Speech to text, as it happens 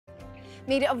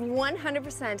Made of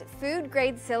 100%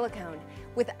 food-grade silicone.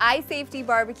 With iSafety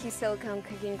barbecue silicone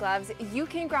cooking gloves, you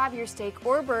can grab your steak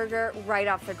or burger right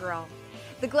off the grill.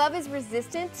 The glove is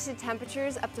resistant to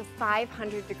temperatures up to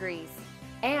 500 degrees.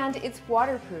 And it's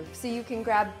waterproof, so you can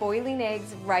grab boiling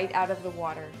eggs right out of the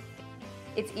water.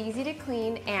 It's easy to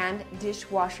clean and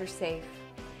dishwasher safe.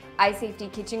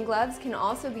 iSafety kitchen gloves can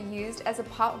also be used as a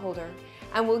pot holder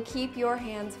and will keep your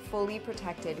hands fully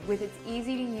protected with its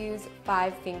easy-to-use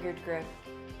 5-fingered grip.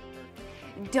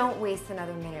 Don't waste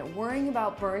another minute worrying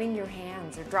about burning your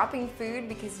hands or dropping food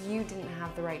because you didn't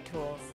have the right tools.